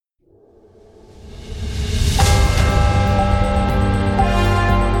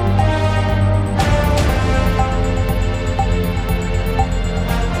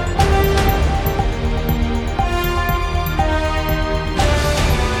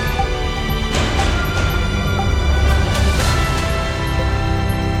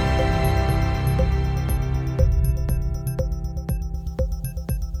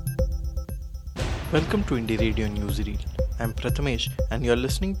Welcome to Indie Radio Newsreel. I'm Prathamesh and you're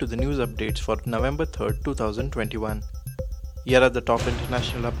listening to the news updates for November 3rd, 2021. Here are the top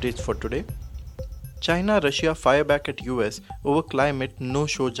international updates for today. China-Russia fire back at US over climate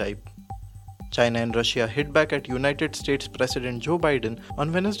no-show jibe. China and Russia hit back at United States President Joe Biden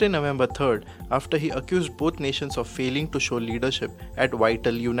on Wednesday, November 3rd after he accused both nations of failing to show leadership at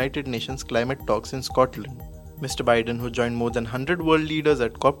vital United Nations climate talks in Scotland. Mr. Biden, who joined more than 100 world leaders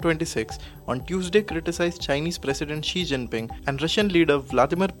at COP26, on Tuesday criticized Chinese President Xi Jinping and Russian leader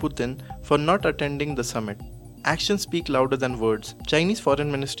Vladimir Putin for not attending the summit. Actions speak louder than words, Chinese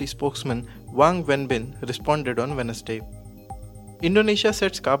Foreign Ministry spokesman Wang Wenbin responded on Wednesday. Indonesia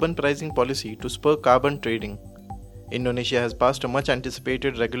sets carbon pricing policy to spur carbon trading. Indonesia has passed a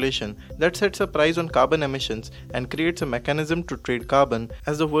much-anticipated regulation that sets a price on carbon emissions and creates a mechanism to trade carbon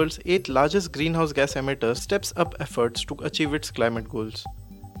as the world's 8th largest greenhouse gas emitter steps up efforts to achieve its climate goals.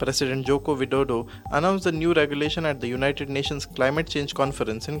 President Joko Widodo announced the new regulation at the United Nations Climate Change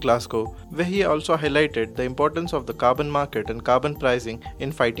Conference in Glasgow, where he also highlighted the importance of the carbon market and carbon pricing in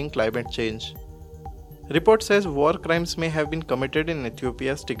fighting climate change. Report says war crimes may have been committed in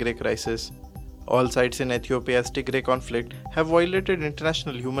Ethiopia's Tigray crisis. All sides in Ethiopia's Tigray conflict have violated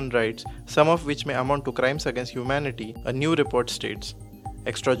international human rights, some of which may amount to crimes against humanity, a new report states.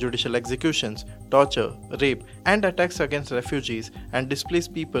 Extrajudicial executions, torture, rape, and attacks against refugees and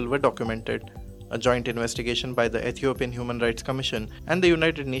displaced people were documented. A joint investigation by the Ethiopian Human Rights Commission and the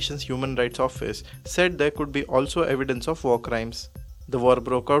United Nations Human Rights Office said there could be also evidence of war crimes. The war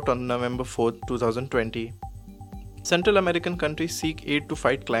broke out on November 4, 2020. Central American countries seek aid to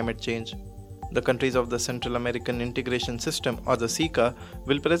fight climate change. The countries of the Central American Integration System, or the CICA,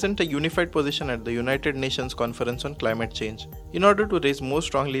 will present a unified position at the United Nations Conference on Climate Change in order to raise more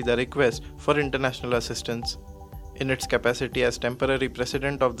strongly their request for international assistance. In its capacity as temporary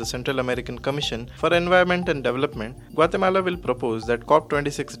president of the Central American Commission for Environment and Development, Guatemala will propose that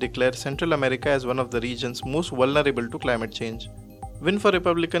COP26 declare Central America as one of the regions most vulnerable to climate change. Win for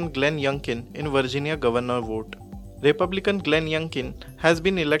Republican Glenn Youngkin in Virginia governor vote. Republican Glenn Youngkin has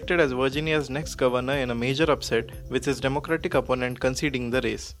been elected as Virginia's next governor in a major upset, with his Democratic opponent conceding the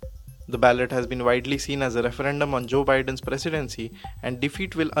race. The ballot has been widely seen as a referendum on Joe Biden's presidency, and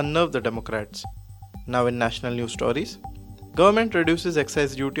defeat will unnerve the Democrats. Now in national news stories. Government reduces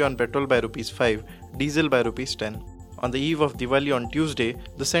excise duty on petrol by ₹5, diesel by ₹10. On the eve of Diwali on Tuesday,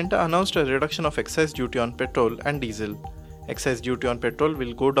 the centre announced a reduction of excise duty on petrol and diesel. Excise duty on petrol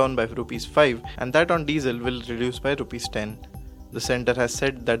will go down by ₹5 and that on diesel will reduce by ₹10. The centre has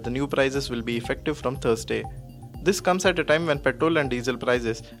said that the new prices will be effective from Thursday. This comes at a time when petrol and diesel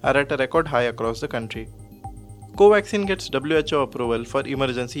prices are at a record high across the country. Covaxin gets WHO approval for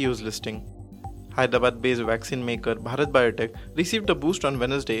emergency use listing. Hyderabad-based vaccine maker Bharat Biotech received a boost on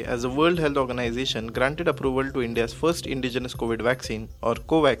Wednesday as the World Health Organization granted approval to India's first indigenous COVID vaccine, or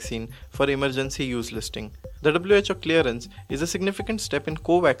Covaxin, for emergency use listing. The WHO clearance is a significant step in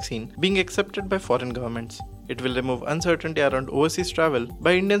Covaxin being accepted by foreign governments. It will remove uncertainty around overseas travel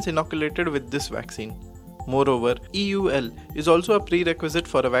by Indians inoculated with this vaccine. Moreover, EUL is also a prerequisite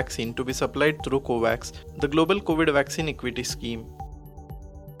for a vaccine to be supplied through COVAX, the global COVID vaccine equity scheme.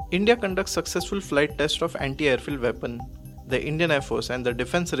 India conducts successful flight test of anti-airfield weapon. The Indian Air Force and the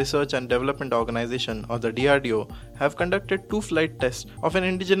Defence Research and Development Organization, or the DRDO, have conducted 2 flight tests of an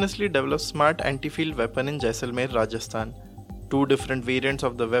indigenously developed smart anti-field weapon in Jaisalmer, Rajasthan. 2 different variants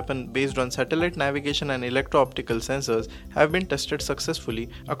of the weapon based on satellite navigation and electro-optical sensors have been tested successfully,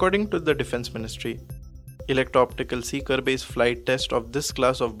 according to the Defence Ministry. Electro-optical seeker-based flight test of this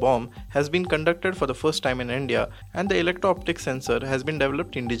class of bomb has been conducted for the first time in India, and the electro-optic sensor has been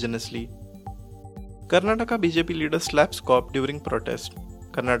developed indigenously. Karnataka BJP leader slaps cop during protest.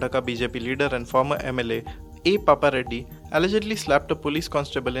 Karnataka BJP leader and former MLA A. Papareddy allegedly slapped a police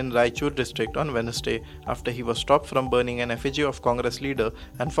constable in Raichur district on Wednesday after he was stopped from burning an effigy of Congress leader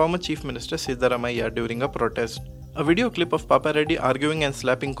and former Chief Minister Siddaramaiah during a protest. A video clip of Papareddy arguing and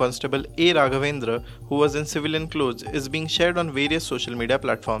slapping Constable A. Raghavendra, who was in civilian clothes, is being shared on various social media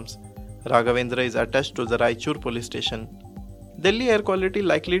platforms. Raghavendra is attached to the Raichur police station. Delhi air quality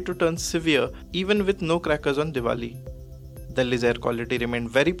likely to turn severe even with no crackers on Diwali. Delhi's air quality remained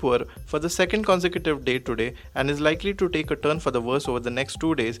very poor for the second consecutive day today and is likely to take a turn for the worse over the next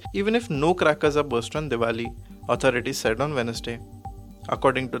 2 days even if no crackers are burst on Diwali, authorities said on Wednesday.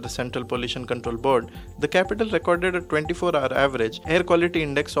 According to the Central Pollution Control Board, the capital recorded a 24-hour average air quality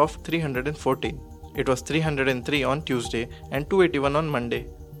index of 314. It was 303 on Tuesday and 281 on Monday.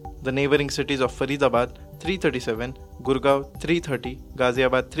 The neighboring cities of Faridabad 337, Gurgaon 330,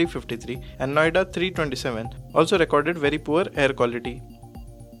 Ghaziabad 353 and Noida 327 also recorded very poor air quality.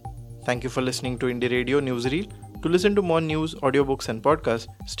 Thank you for listening to Indie Radio Newsreel. To listen to more news, audiobooks and podcasts,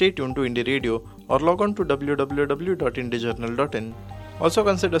 stay tuned to Indie Radio or log on to www.indiejournal.in. Also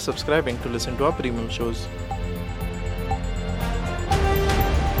consider subscribing to listen to our premium shows.